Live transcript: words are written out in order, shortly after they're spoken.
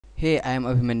Hey, I am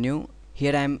Abhimanyu.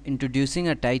 Here I am introducing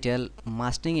a title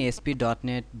Mastering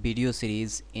ASP.NET video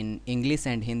series in English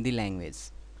and Hindi language.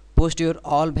 Post your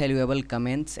all valuable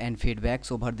comments and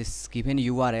feedbacks over this given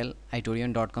URL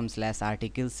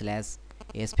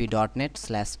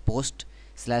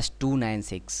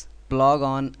itorian.com/articles/asp.net/post/296. Blog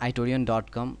on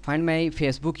itorian.com. Find my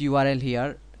Facebook URL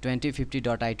here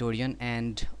 2050.itorian,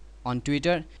 and on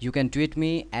Twitter you can tweet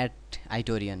me at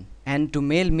itorian, and to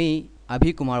mail me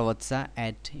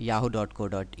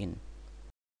abhikumarvatsa@yahoo.co.in.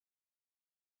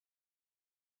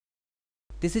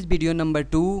 This is video number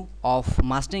 2 of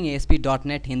Mastering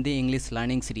ASP.NET Hindi English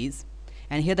Learning Series,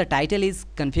 and here the title is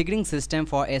Configuring System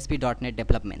for ASP.NET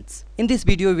Developments. In this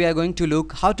video we are going to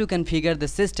look how to configure the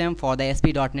system for the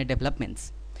ASP.NET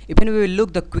developments. Even we will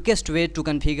look the quickest way to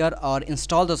configure or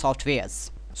install the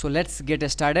softwares. So let's get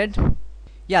started.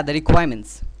 Yeah, the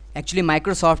requirements. Actually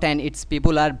Microsoft and its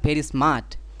people are very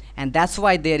smart, and that's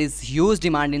why there is huge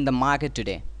demand in the market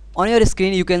today. On your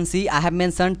screen you can see I have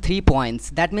mentioned 3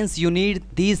 points. That means you need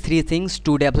these 3 things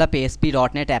to develop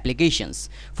ASP.NET applications.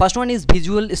 First one is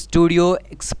Visual Studio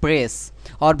Express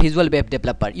or Visual Web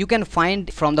Developer. You can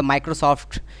find from the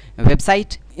Microsoft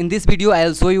website. In this video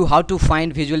I'll show you how to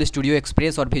find Visual Studio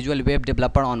Express or Visual Web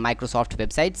Developer on Microsoft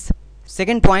websites.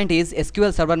 Second point is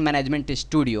SQL Server Management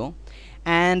Studio,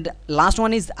 and last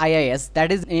one is IIS,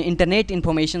 that is Internet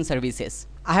Information Services.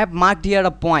 I have marked here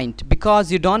a point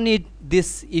because you don't need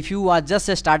this if you are just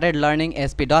started learning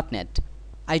ASP.NET.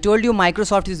 I told you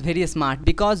Microsoft is very smart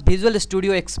because Visual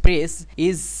Studio Express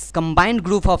is combined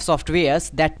group of softwares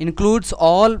that includes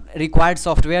all required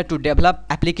software to develop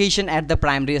application at the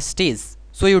primary stage.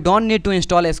 So you don't need to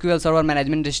install SQL Server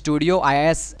Management Studio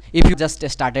IIS if you just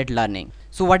started learning.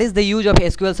 So what is the use of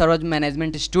SQL Server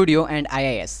Management Studio and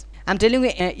IIS? I'm telling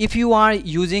you, if you are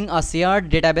using a shared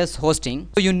database hosting,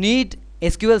 so you need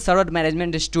SQL Server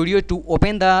Management Studio to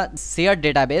open the shared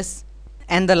database.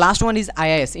 And the last one is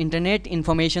IIS, Internet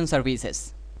Information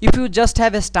Services. If you just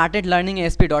have started learning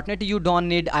ASP.NET, you don't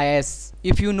need IIS.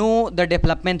 If you know the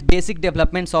basic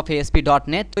developments of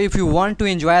ASP.NET, so if you want to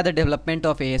enjoy the development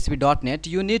of ASP.NET,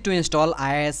 you need to install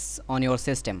IIS on your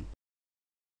system.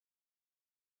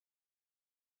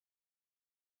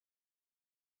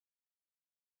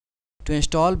 To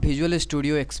install Visual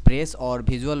Studio Express or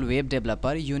Visual Web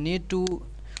Developer, you need to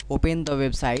open the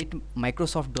website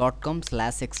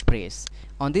microsoft.com/express.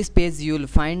 On this page you will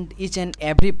find each and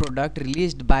every product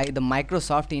released by the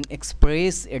Microsoft in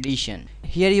Express edition.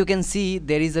 Here you can see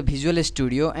there is a Visual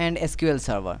Studio and SQL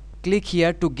Server. Click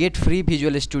here to get free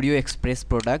Visual Studio Express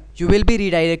product. You will be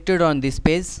redirected on this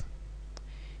page.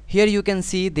 Here you can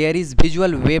see there is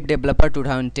Visual Web Developer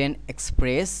 2010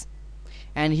 Express,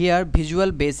 and here Visual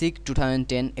Basic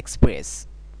 2010 Express.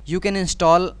 You can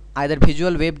install either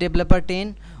Visual Web Developer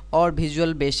 10 or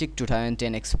Visual Basic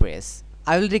 2010 Express.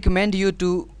 I will recommend you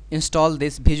to install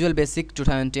this Visual Basic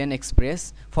 2010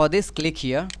 Express. For this, click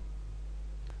here.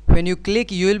 When you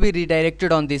click, you will be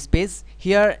redirected on this page.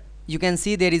 Here you can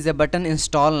see there is a button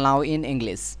Install Now in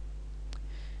English.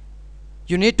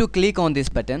 You need to click on this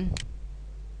button.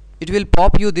 It will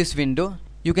pop you this window.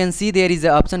 You can see there is an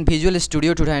option Visual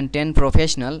Studio 2010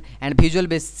 Professional and Visual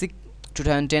Basic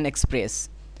 2010 Express.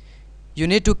 You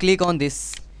need to click on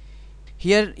this.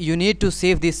 Here you need to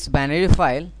save this binary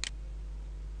file.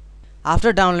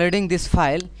 After downloading this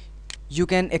file, you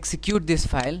can execute this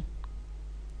file.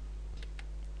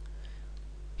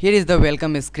 Here is the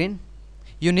welcome screen.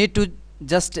 You need to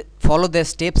just follow the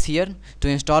steps here to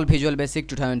install Visual Basic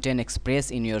 2010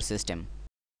 Express in your system.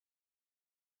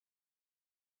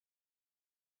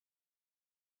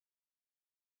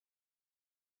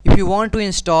 If you want to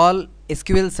install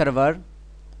SQL Server,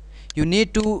 you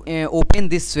need to open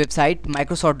this website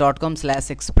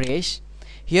microsoft.com/express.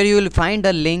 Here you will find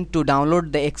a link to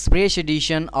download the Express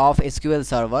edition of SQL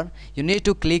Server. You need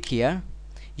to click here.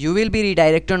 You will be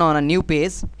redirected on a new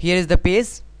page. Here is the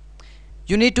page.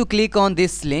 You need to click on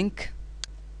this link.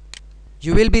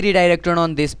 You will be redirected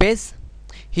on this page.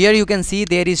 Here you can see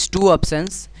there is 2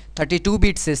 options: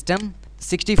 32-bit system,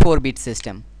 64-bit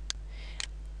system.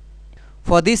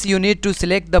 For this you need to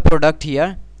select the product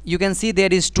here. You can see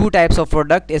there is 2 types of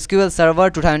product: SQL Server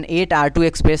 2008 R2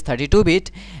 Express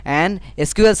 32-bit and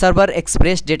SQL Server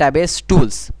Express Database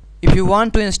Tools. If you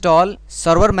want to install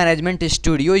Server Management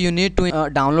Studio, you need to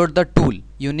download the tool.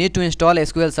 You need to install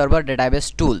SQL Server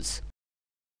Database Tools.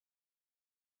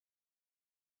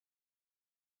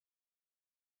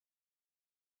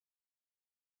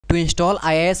 To install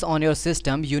IIS on your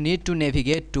system, you need to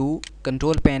navigate to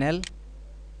Control Panel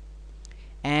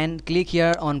and click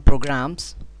here on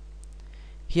Programs.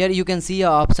 Here you can see a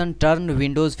option Turn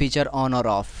Windows Feature on or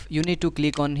off. You need to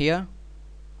click on here.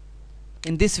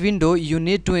 In this window you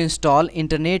need to install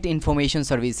Internet Information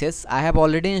Services. I have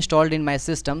already installed in my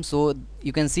system, so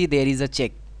you can see there is a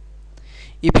check.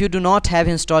 If you do not have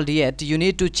installed yet, you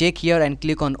need to check here and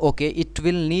click on OK. It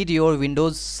will need your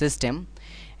Windows system,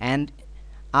 and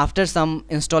after some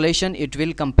installation it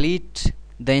will complete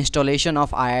the installation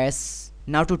of IIS.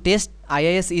 Now to test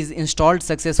IIS is installed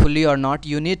successfully or not,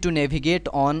 you need to navigate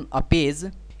on a page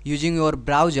using your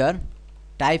browser.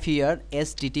 Type here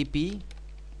http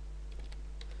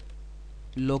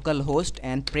localhost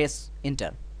and press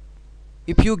enter.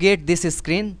 If you get this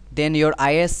screen, then your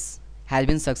IIS has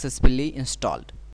been successfully installed.